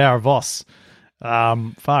 Because the power of Voss.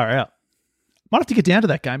 Far out. Might have to get down to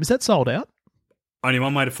that game. Is that sold out? Only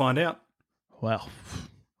one way to find out. Well,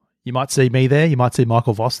 you might see me there. You might see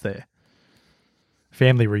Michael Voss there.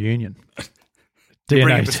 Family reunion.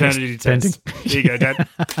 DNA paternity test. There you go, Dad.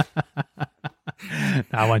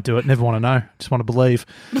 No, I won't do it. Never want to know. Just want to believe.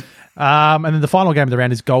 And then the final game of the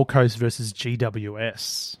round is Gold Coast versus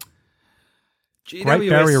GWS. Great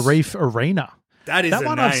Barrier Reef Arena. That is that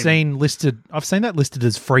one I've seen listed. I've seen that listed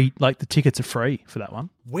as free. Like the tickets are free for that one.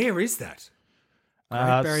 Where is that?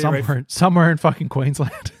 Somewhere in fucking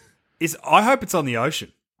Queensland. I hope it's on the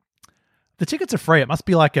ocean. The tickets are free. It must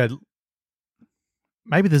be like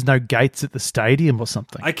maybe there's no gates at the stadium or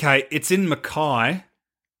something. Okay, it's in Mackay.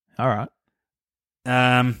 All right.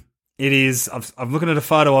 It is. I'm looking at a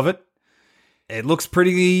photo of it. It looks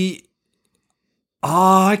pretty.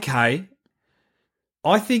 Oh, okay.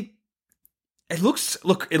 I think it looks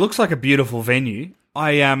like a beautiful venue.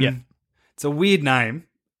 It's a weird name.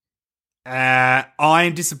 I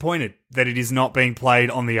am disappointed that it is not being played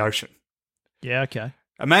on the ocean. Yeah, okay.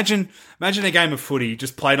 Imagine a game of footy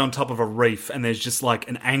just played on top of a reef and there's just like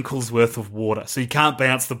an ankle's worth of water. So you can't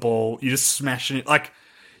bounce the ball. You're just smashing it, like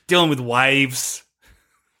dealing with waves.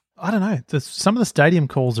 I don't know. Some of the stadium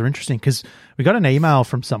calls are interesting because we got an email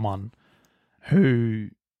from someone who,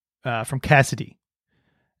 from Cassidy.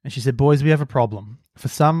 And she said, boys, we have a problem. For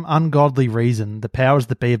some ungodly reason, the powers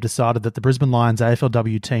that be have decided that the Brisbane Lions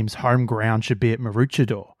AFLW team's home ground should be at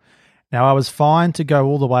Maroochydore. Now, I was fine to go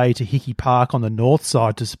all the way to Hickey Park on the north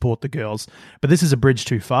side to support the girls, but this is a bridge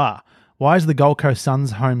too far. Why is the Gold Coast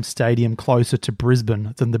Suns home stadium closer to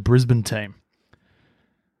Brisbane than the Brisbane team?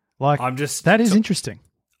 That is interesting.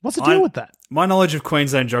 What's the deal with that? My knowledge of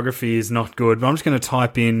Queensland geography is not good, but I'm just going to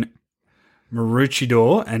type in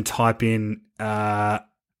Maroochydore and type in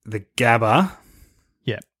the Gabba.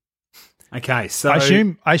 Yeah. Okay, so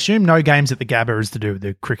I assume no games at the Gabba is to do with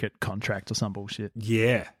the cricket contract or some bullshit.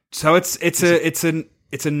 Yeah. So it's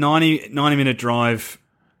a 90 minute drive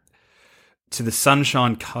to the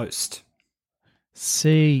Sunshine Coast.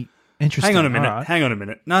 See, interesting. Hang on a minute. Right. Hang on a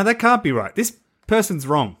minute. No, that can't be right. This person's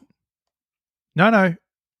wrong. No.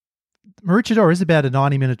 Maroochydore is about a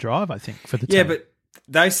 90-minute drive, I think, for the team. Yeah, but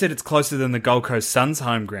they said it's closer than the Gold Coast Suns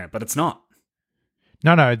home ground, but it's not.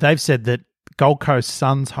 No, they've said that Gold Coast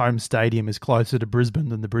Suns home stadium is closer to Brisbane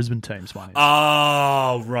than the Brisbane team's one is.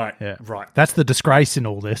 Oh, right. Yeah. Right. That's the disgrace in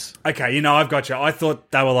all this. Okay, I've got you. I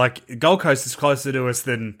thought they were like, Gold Coast is closer to us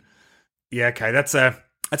than... Yeah, okay, that's a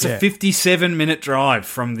 57-minute drive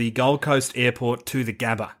from the Gold Coast airport to the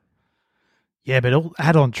Gabba. Yeah, but all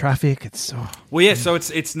add-on traffic, it's... Oh, well, yeah, so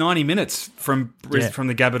it's 90 minutes from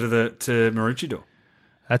the Gabba to Maroochydore.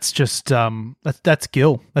 That's just... That's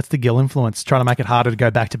Gill. That's the Gill influence, trying to make it harder to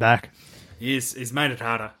go back-to-back. He's made it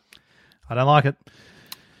harder. I don't like it.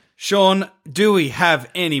 Sean, do we have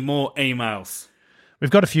any more emails? We've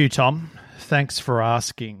got a few, Tom. Thanks for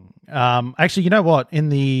asking. Actually, you know what?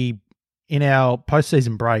 In our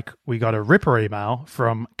post-season break, we got a ripper email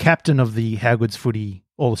from captain of the How Good's Footy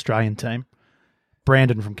All-Australian team,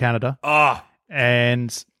 Brandon from Canada. Ah.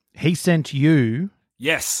 And he sent you...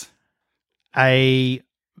 Yes. A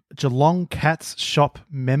Geelong Cats shop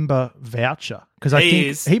member voucher. Because I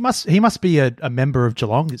think he must be a member of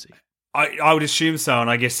Geelong, is he? I would assume so, and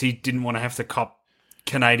I guess he didn't want to have to cop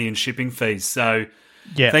Canadian shipping fees. So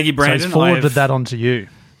yeah, thank you, Brandon. So he's forwarded that on to you.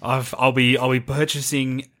 I'll be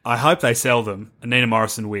purchasing. I hope they sell them a Nina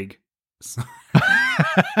Morrison wig.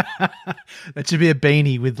 That should be a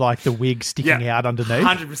beanie with like the wig sticking out underneath.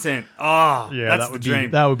 100%. Oh, yeah, that's the dream.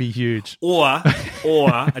 That would be huge. Or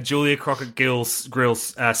a Julia Crockett Grills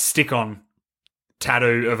stick-on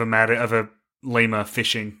tattoo of a lemur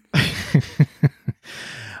fishing. I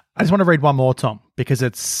just want to read one more, Tom, because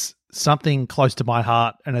it's something close to my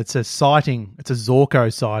heart, and it's a sighting. It's a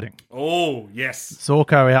Zorko sighting. Oh, yes.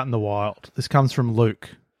 Zorko out in the wild. This comes from Luke,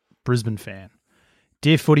 Brisbane fan.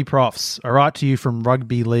 Dear footy profs, I write to you from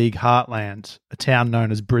Rugby League Heartland, a town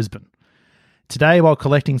known as Brisbane. Today, while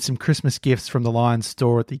collecting some Christmas gifts from the Lions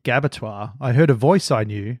store at the Gabbatoir, I heard a voice I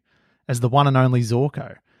knew as the one and only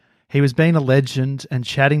Zorko. He was being a legend and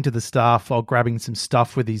chatting to the staff while grabbing some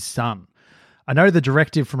stuff with his son. I know the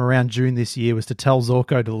directive from around June this year was to tell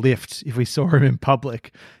Zorko to lift if we saw him in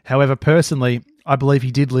public. However, personally, I believe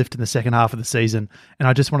he did lift in the second half of the season, and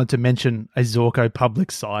I just wanted to mention a Zorko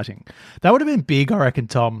public sighting. That would have been big, I reckon,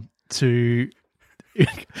 Tom, to...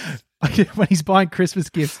 when he's buying Christmas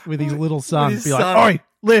gifts with his little son, be like, oi,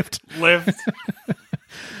 lift. Lift.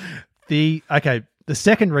 The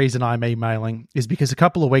second reason I'm emailing is because a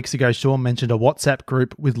couple of weeks ago, Sean mentioned a WhatsApp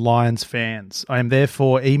group with Lions fans. I am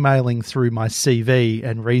therefore emailing through my CV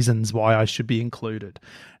and reasons why I should be included.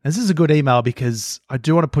 And this is a good email because I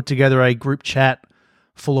do want to put together a group chat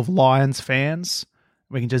full of Lions fans.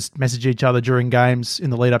 We can just message each other during games,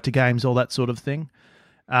 in the lead up to games, all that sort of thing.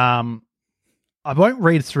 I won't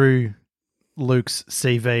read through Luke's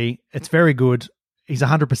CV. It's very good. He's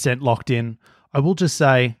 100% locked in. I will just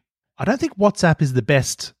say, I don't think WhatsApp is the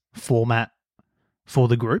best format for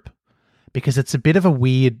the group because it's a bit of a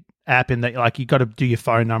weird app in that, like, you got to do your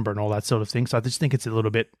phone number and all that sort of thing. So I just think it's a little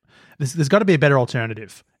bit. There's got to be a better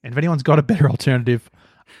alternative. And if anyone's got a better alternative,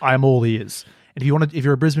 I am all ears. And if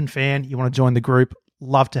you're a Brisbane fan, you want to join the group,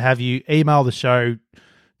 Love to have you. Email the show,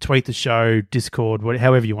 tweet the show, Discord,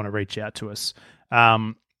 however you want to reach out to us.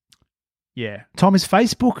 Tom, is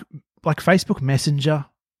Facebook Messenger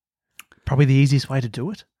probably the easiest way to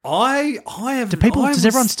do it? Does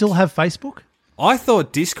everyone still have Facebook? I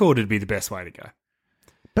thought Discord would be the best way to go.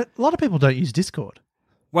 But a lot of people don't use Discord.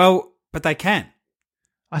 Well, but they can.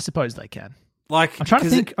 I suppose they can. Like, I'm trying to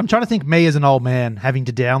think. Me as an old man having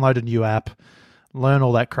to download a new app, learn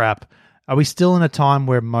all that crap. Are we still in a time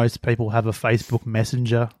where most people have a Facebook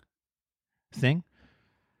Messenger thing?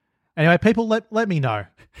 Anyway, people, let me know.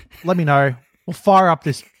 Let me know. We'll fire up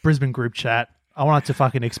this Brisbane group chat. I want it to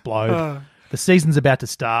fucking explode. The season's about to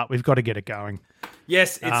start. We've got to get it going.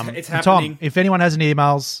 Yes, it's happening. Tom, if anyone has any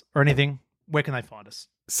emails or anything, where can they find us?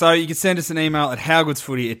 So you can send us an email at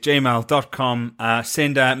howgoodsfooty@gmail.com.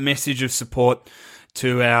 Send a message of support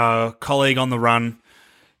to our colleague on the run,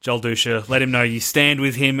 Joel Dusha. Let him know you stand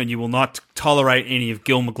with him and you will not tolerate any of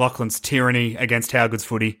Gil McLaughlin's tyranny against How Good's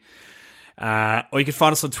Footy. Or you can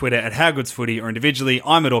find us on Twitter at howgoodsfooty or individually.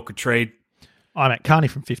 I'm at Awkward Treed. I'm at Carney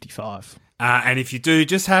from 55. And if you do,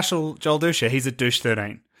 just hassle Joel Dusha. He's at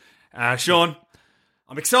Douche13. Sean,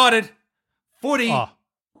 I'm excited. Footy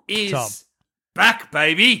is Tom. back,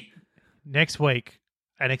 baby. Next week,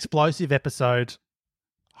 an explosive episode.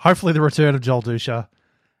 Hopefully the return of Joel Dusha.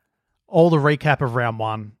 All the recap of round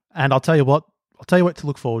one. And I'll tell you what to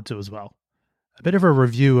look forward to as well. A bit of a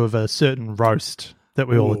review of a certain roast that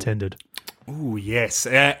we all attended. Ooh, yes.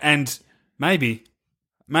 And maybe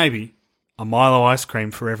a Milo ice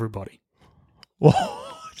cream for everybody.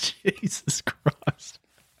 Oh, Jesus Christ.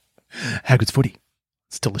 How good's footy?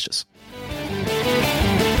 It's delicious.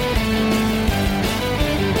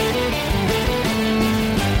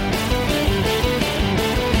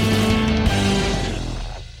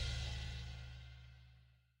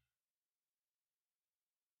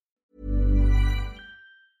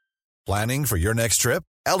 Planning for your next trip?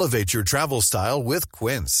 Elevate your travel style with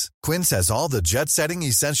Quince. Quince has all the jet-setting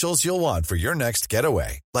essentials you'll want for your next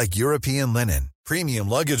getaway, like European linen, premium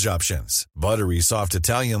luggage options, buttery soft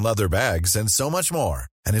Italian leather bags, and so much more.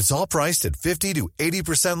 And it's all priced at 50 to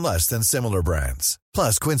 80% less than similar brands.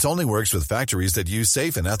 Plus, Quince only works with factories that use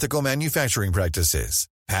safe and ethical manufacturing practices.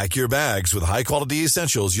 Pack your bags with high-quality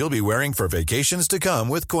essentials you'll be wearing for vacations to come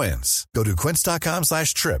with Quince. Go to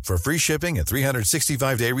quince.com/trip for free shipping and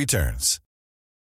 365-day returns.